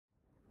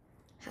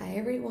Hi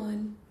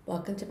everyone,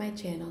 welcome to my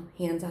channel,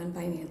 Hands-On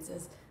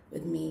Finances,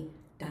 with me,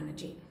 Donna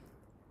Jean.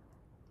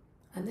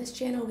 On this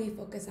channel, we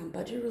focus on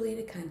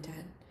budget-related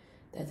content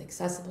that's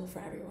accessible for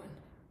everyone.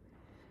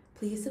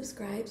 Please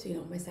subscribe so you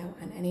don't miss out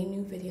on any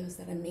new videos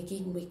that I'm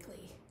making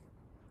weekly.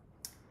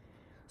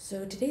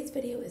 So today's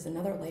video is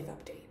another life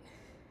update.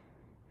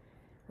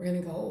 We're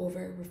going to go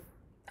over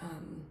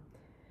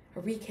a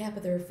recap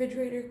of the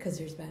refrigerator because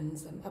there's been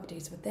some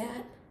updates with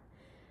that,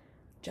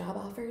 job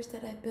offers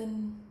that I've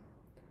been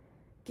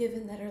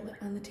given that are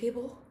on the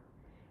table,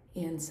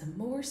 and some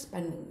more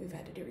spending we've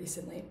had to do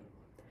recently.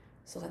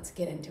 So let's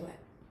get into it.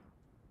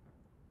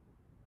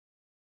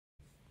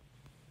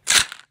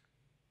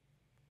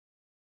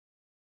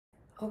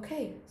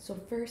 Okay, so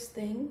first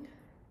thing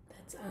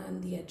that's on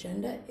the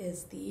agenda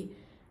is the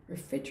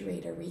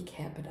refrigerator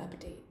recap and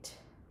update.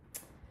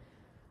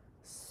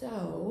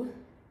 So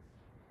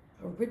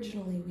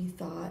originally we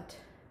thought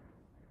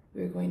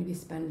we were going to be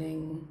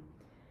spending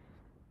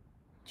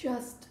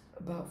just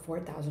about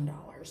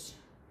 $4,000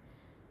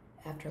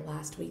 after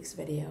last week's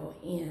video,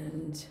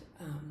 and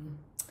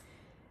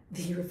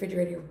the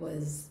refrigerator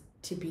was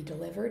to be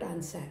delivered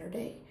on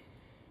Saturday,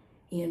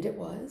 and it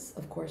was,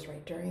 of course,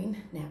 right during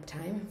nap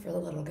time for the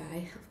little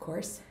guy, of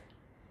course.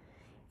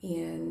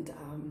 And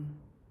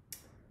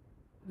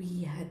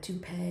we had to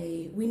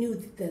pay, we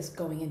knew this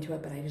going into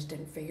it, but I just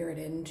didn't figure it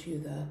into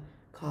the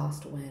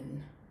cost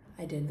when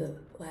I did the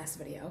last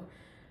video.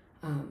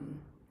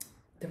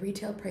 The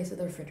retail price of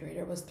the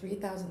refrigerator was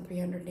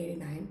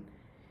 $3,389.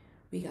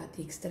 We got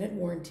the extended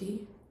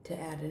warranty to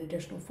add an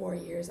additional 4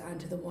 years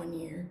onto the 1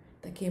 year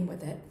that came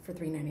with it for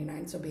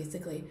 $399. So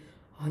basically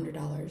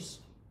 $100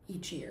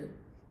 each year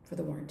for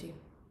the warranty.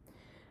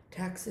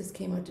 Taxes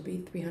came out to be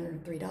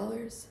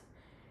 $303.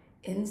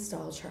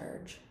 Install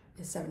charge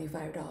is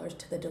 $75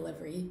 to the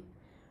delivery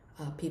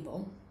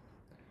people.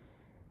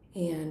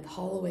 And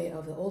haul away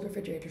of the old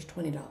refrigerator is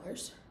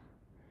 $20.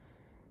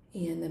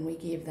 And then we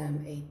gave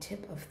them a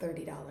tip of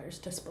 $30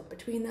 to split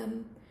between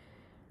them.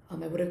 I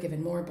would have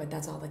given more, but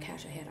that's all the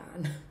cash I had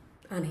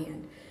on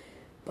hand.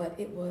 But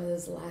it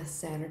was last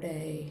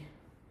Saturday,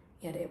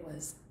 and it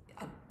was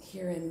up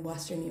here in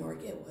Western New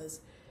York. It was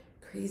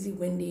crazy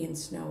windy and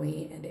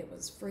snowy, and it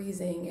was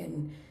freezing,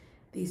 and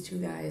these two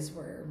guys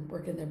were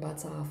working their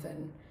butts off,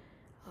 and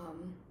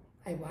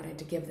I wanted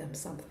to give them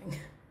something.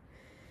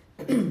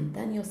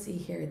 Then you'll see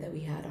here that we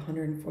had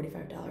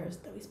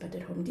 $145 that we spent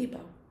at Home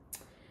Depot.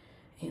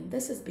 And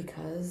this is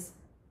because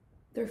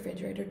the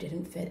refrigerator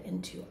didn't fit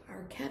into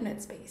our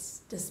cabinet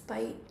space,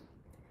 despite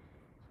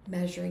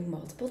measuring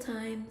multiple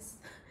times.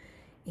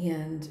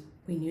 And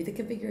we knew the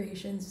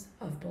configurations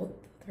of both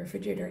the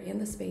refrigerator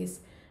and the space,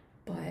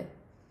 but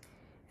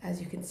as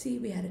you can see,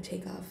 we had to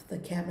take off the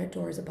cabinet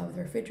doors above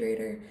the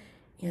refrigerator,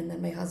 and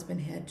then my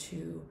husband had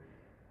to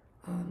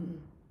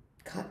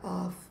cut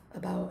off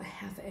about a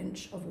 ½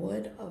 inch of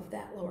wood of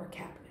that lower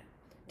cabinet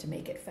to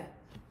make it fit.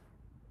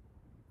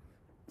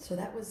 So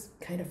that was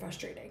kind of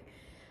frustrating.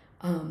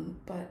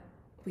 But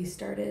I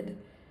started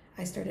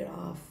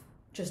off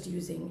just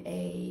using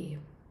a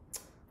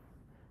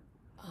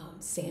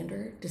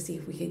sander to see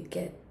if we could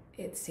get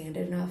it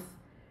sanded enough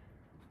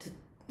to,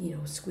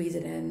 squeeze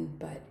it in,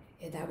 but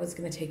that was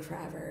gonna take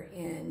forever,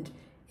 and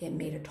it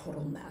made a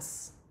total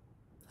mess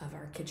of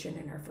our kitchen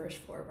and our first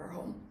floor of our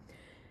home.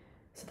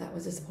 So that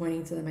was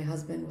disappointing. So then my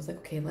husband was like,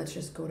 okay, let's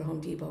just go to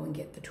Home Depot and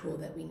get the tool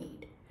that we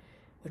need,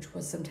 which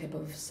was some type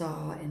of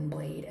saw and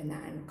blade, and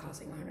that ended up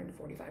costing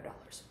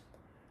 $145.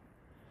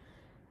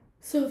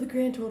 So the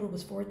grand total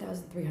was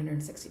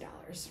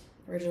 $4,360.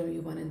 Originally, we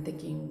went in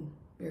thinking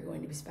we were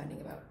going to be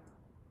spending about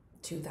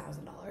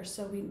 $2,000,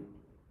 so we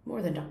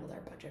more than doubled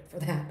our budget for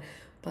that.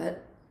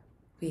 But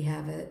we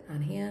have it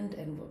on hand,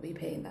 and we'll be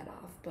paying that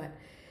off. But,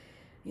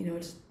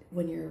 just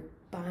when you're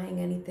buying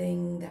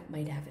anything that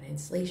might have an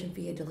installation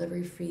fee, a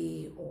delivery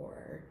fee,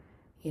 or,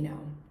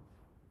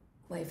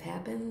 life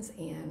happens,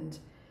 and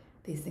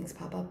these things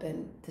pop up,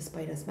 and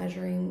despite us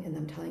measuring and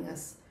them telling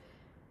us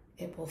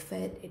it will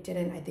fit, it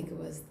didn't. I think it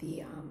was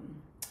the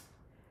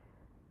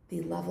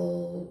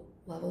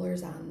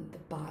levelers on the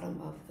bottom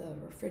of the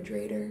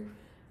refrigerator,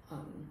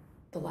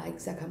 the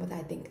legs that come with it.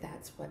 I think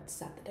that's what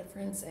set the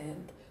difference,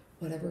 and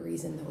whatever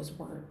reason those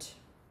weren't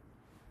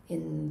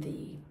in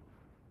the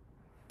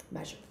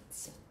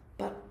measurements.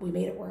 But we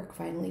made it work.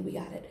 Finally, we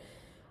got it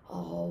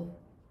all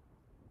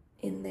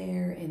in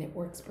there, and it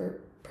works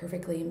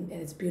perfectly, and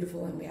it's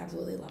beautiful, and we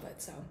absolutely love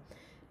it. So,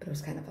 but it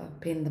was kind of a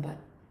pain in the butt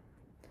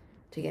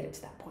to get it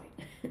to that point.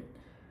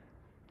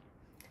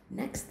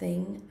 Next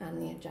thing on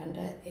the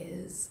agenda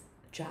is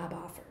job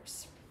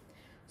offers.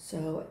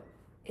 So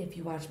if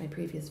you watched my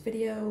previous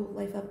video,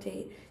 life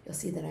update, you'll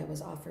see that I was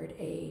offered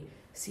a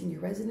senior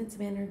residence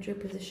manager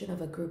position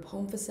of a group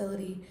home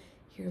facility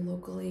here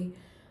locally.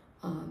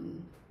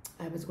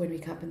 I was going to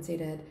be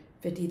compensated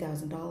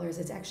 $50,000.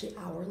 It's actually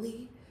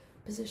hourly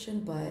position,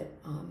 but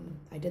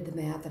I did the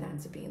math, and it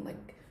ends up being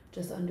like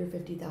just under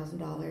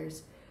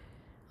 $50,000.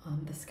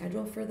 The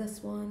schedule for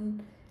this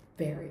one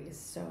varies.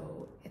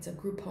 So it's a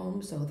group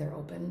home, so they're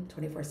open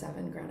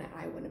 24/7. Granted,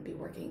 I wouldn't be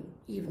working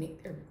evening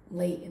or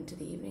late into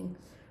the evening,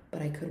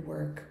 but I could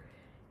work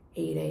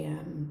 8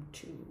 a.m.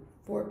 to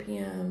 4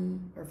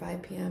 p.m. or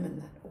 5 p.m.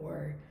 and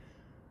or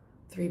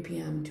 3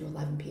 p.m. to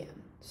 11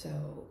 p.m. So,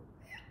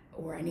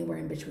 or anywhere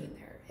in between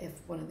there. If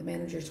one of the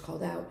managers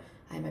called out,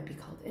 I might be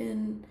called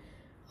in.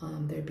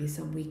 There'd be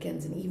some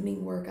weekends and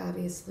evening work,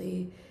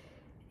 obviously.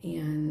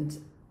 And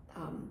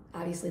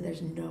obviously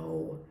there's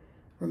no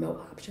remote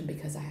option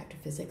because I have to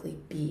physically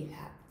be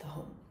at the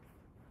home.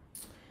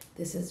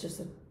 This is just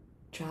a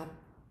job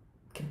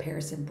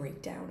comparison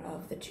breakdown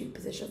of the two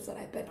positions that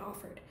I've been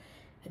offered.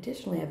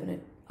 Additionally, I've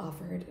been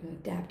offered an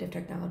adaptive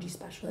technology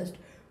specialist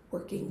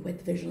working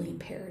with visually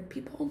impaired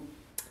people.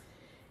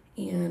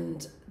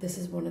 And this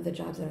is one of the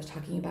jobs that I was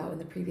talking about in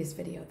the previous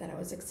video that I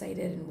was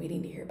excited and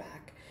waiting to hear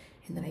back.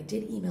 And then I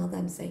did email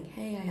them saying,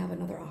 hey, I have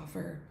another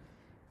offer.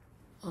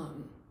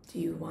 Do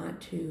you want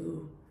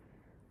to,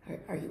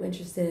 are you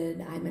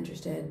interested? I'm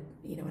interested,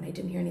 and I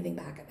didn't hear anything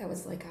back. That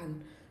was like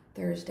on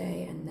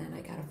Thursday. And then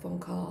I got a phone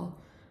call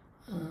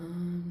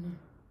on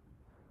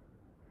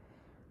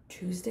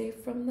Tuesday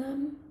from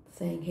them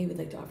saying, hey, we'd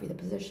like to offer you the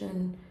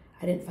position.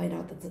 I didn't find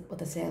out what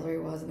the salary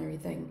was and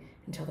everything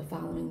until the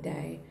following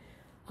day.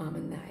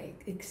 And I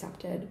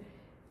accepted,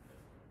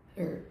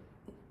 or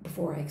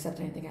before I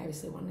accepted anything, I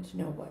obviously wanted to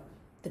know what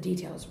the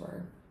details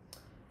were.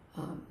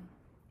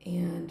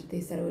 And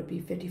they said it would be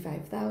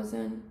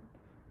 $55,000,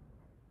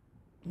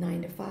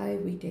 9 to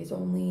 5, weekdays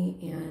only.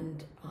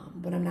 And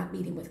when I'm not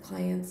meeting with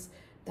clients,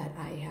 that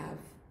I have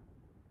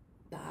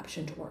the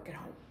option to work at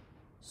home.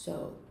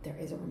 So there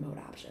is a remote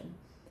option.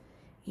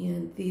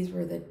 And these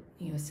were the,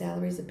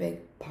 salary is a big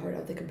part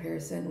of the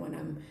comparison when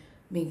I'm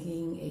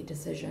making a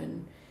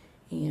decision,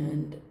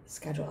 and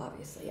schedule,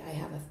 obviously. I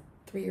have a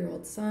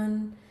 3-year-old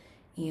son,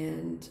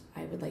 and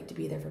I would like to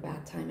be there for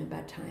bath time and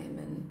bedtime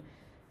and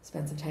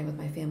spend some time with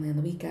my family on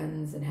the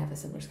weekends and have a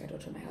similar schedule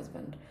to my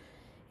husband.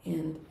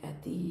 And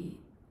at the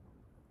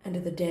end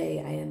of the day,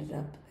 I ended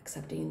up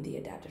accepting the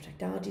adaptive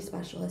technology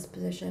specialist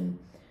position.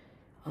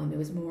 It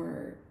was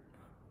more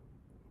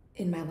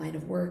in my line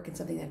of work and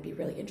something that I'd be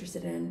really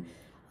interested in,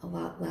 a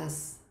lot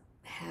less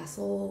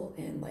hassle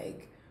and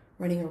like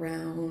running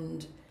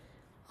around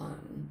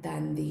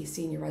than the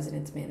senior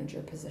residence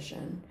manager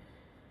position.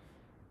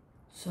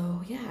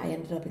 So yeah, I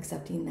ended up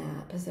accepting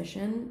that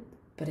position.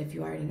 But if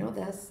you already know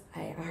this,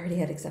 I already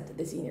had accepted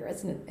the senior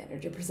resident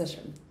manager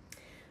position.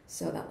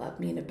 So that left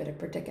me in a bit of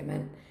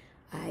predicament.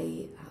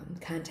 I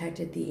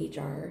contacted the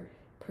HR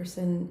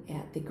person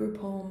at the group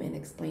home and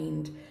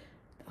explained,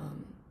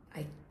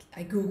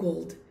 I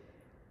Googled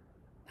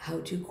how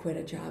to quit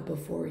a job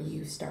before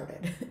you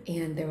started.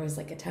 And there was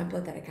like a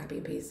template that I copy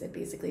and pasted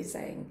basically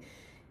saying,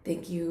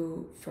 thank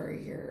you for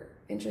your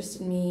interest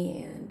in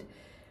me and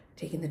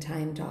taking the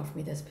time to offer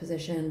me this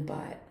position,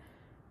 but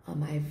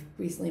I've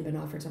recently been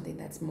offered something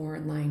that's more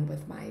in line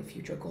with my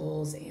future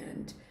goals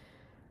and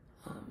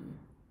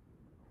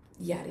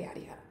yada, yada,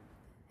 yada.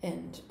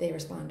 And they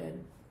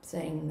responded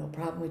saying, no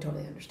problem, we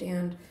totally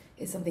understand.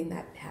 It's something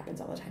that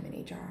happens all the time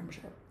in HR, I'm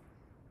sure.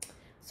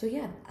 So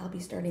yeah, I'll be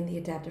starting the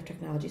adaptive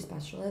technology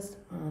specialist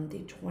on the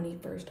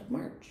 21st of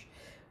March,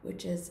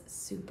 which is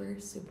super,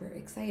 super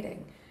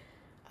exciting.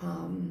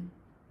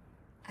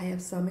 I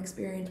have some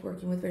experience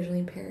working with visually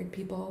impaired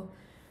people.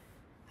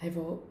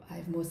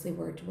 I've mostly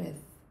worked with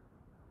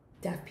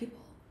deaf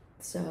people,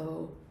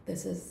 so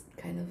this is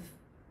kind of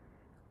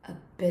a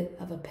bit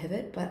of a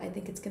pivot, but I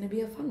think it's going to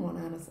be a fun one,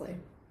 honestly.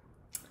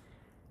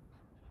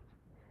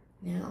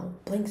 Now,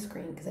 blank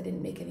screen, because I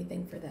didn't make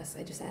anything for this.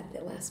 I just added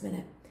it last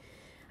minute.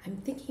 I'm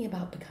thinking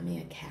about becoming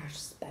a cash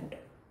spender.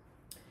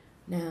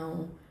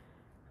 Now,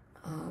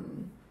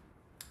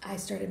 I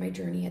started my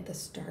journey at the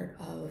start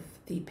of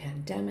the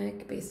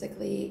pandemic,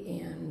 basically,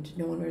 and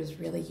no one was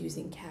really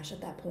using cash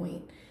at that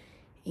point.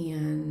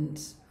 And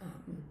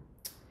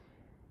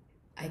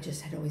I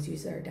just had always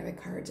used our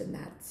debit cards, and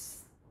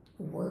that's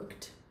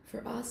worked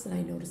for us. And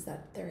I noticed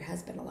that there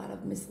has been a lot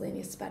of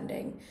miscellaneous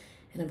spending,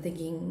 and I'm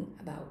thinking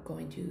about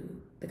going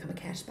to become a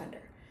cash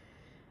spender.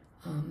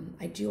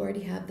 I do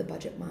already have the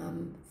Budget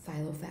Mom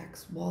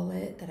Filofax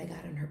wallet that I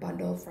got in her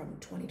bundle from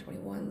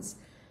 2021's.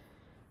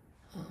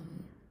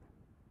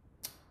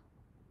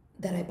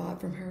 That I bought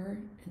from her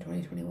in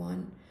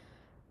 2021,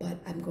 but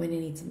I'm going to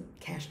need some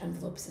cash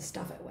envelopes to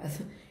stuff it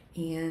with.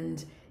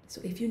 And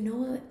so if you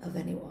know of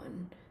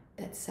anyone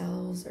that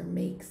sells or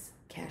makes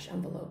cash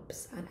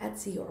envelopes on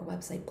Etsy or a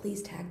website,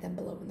 please tag them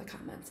below in the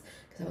comments,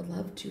 because I would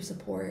love to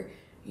support,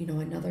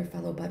 another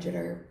fellow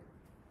budgeter.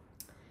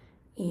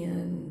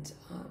 And,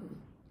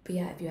 but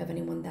yeah, if you have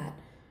anyone that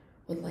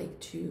would like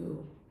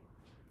to,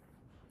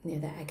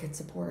 that I could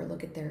support or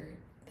look at their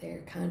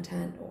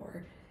content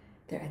or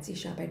their Etsy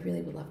shop, I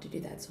really would love to do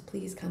that. So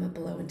please comment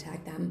below and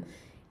tag them,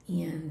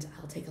 and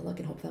I'll take a look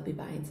and hope they'll be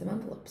buying some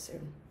envelopes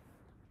soon.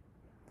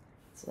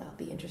 So that'll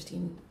be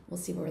interesting. We'll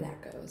see where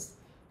that goes.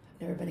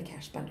 I've never been a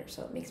cash spender,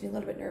 so it makes me a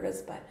little bit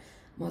nervous, but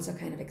I'm also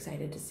kind of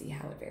excited to see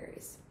how it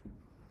varies.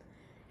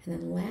 And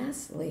then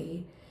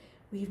lastly,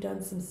 we've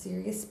done some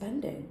serious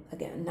spending.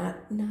 Again, not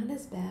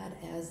as bad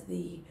as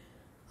the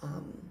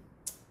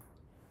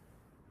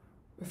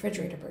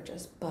refrigerator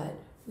purchase, but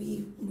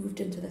we moved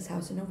into this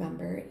house in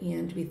November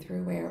and we threw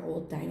away our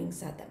old dining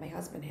set that my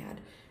husband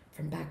had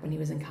from back when he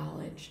was in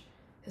college.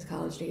 His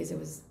college days, it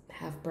was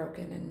half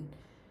broken and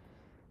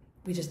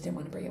we just didn't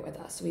want to bring it with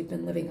us. So we've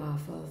been living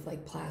off of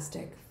like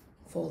plastic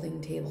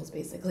folding tables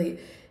basically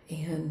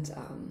and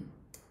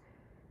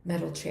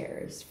metal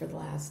chairs for the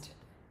last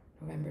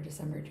November,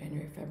 December,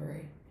 January,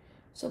 February.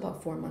 So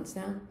about 4 months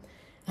now.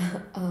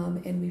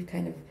 And we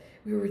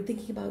were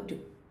thinking about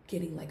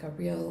getting like a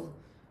real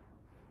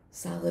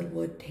solid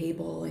wood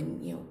table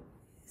and,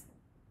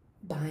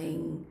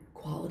 buying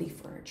quality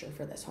furniture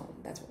for this home.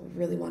 That's what we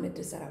really wanted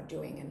to set out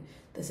doing. And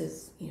this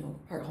is,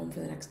 our home for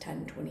the next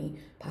 10, 20,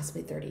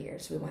 possibly 30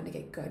 years. So we wanted to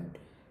get good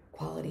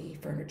quality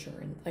furniture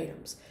and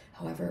items.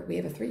 However, we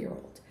have a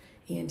 3-year-old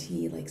and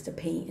he likes to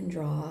paint and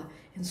draw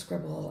and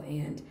scribble.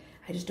 And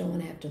I just don't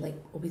want to have to like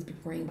always be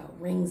worrying about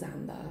rings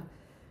on the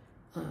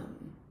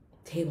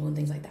table and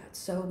things like that.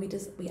 So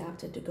we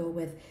opted to go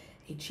with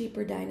a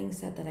cheaper dining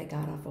set that I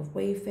got off of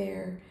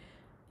Wayfair.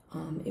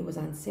 It was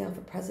on sale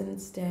for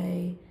President's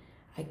Day.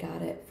 I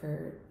got it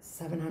for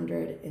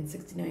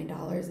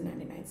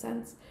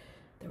 $769.99.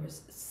 There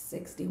was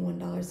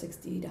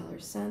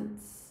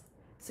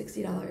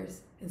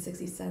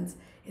 $60.60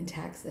 in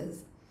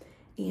taxes,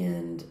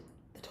 and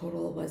the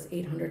total was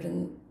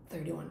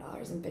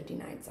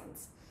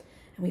 $831.59.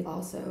 And we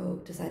also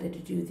decided to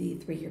do the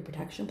 3-year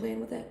protection plan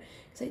with it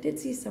because I did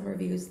see some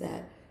reviews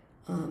that,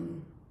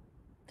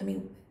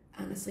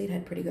 honestly, it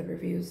had pretty good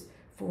reviews,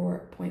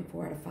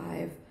 4.4 out of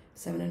 5,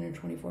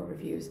 724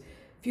 reviews.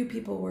 Few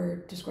people were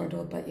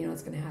disgruntled, but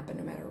it's going to happen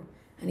no matter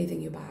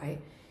anything you buy.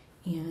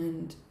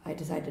 And I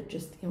decided to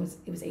just, it was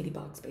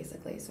 $80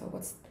 basically. So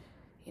what's,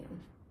 you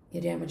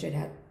damage it,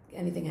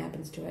 anything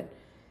happens to it,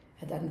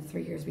 and then in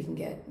 3 years we can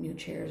get new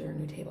chairs or a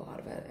new table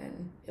out of it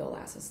and it'll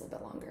last us a little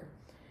bit longer.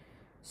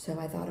 So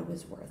I thought it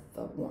was worth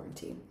the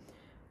warranty.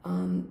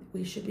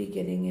 We should be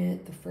getting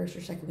it the first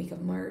or second week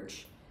of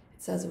March.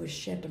 It says it was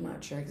shipped. I'm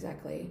not sure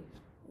exactly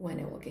when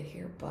it will get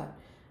here, but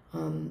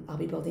I'll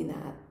be building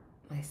that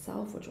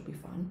myself, which will be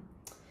fun.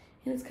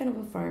 And it's kind of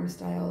a farm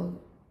style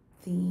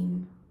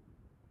theme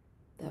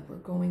that we're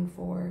going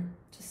for,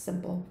 just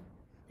simple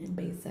and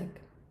basic.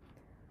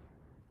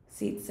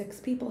 Seats 6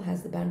 people,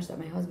 has the bench that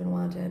my husband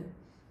wanted.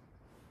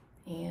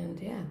 And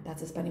yeah, that's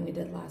the spending we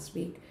did last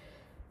week.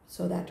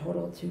 So that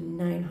totaled to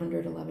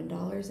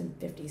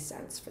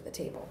 $911.50 for the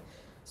table.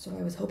 So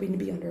I was hoping to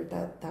be under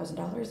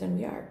 $1,000, and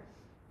we are.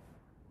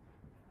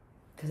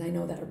 Because I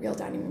know that a real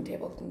dining room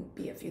table can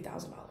be a few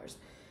 $1,000s.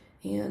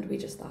 And we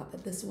just thought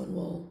that this one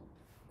will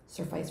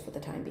suffice for the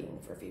time being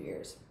for a few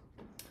years.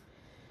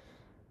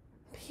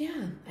 But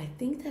yeah, I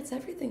think that's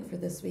everything for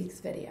this week's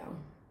video.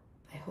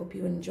 I hope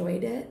you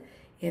enjoyed it.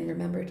 And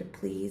remember to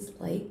please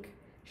like,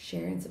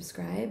 share, and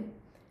subscribe.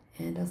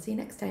 And I'll see you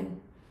next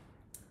time.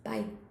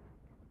 Bye.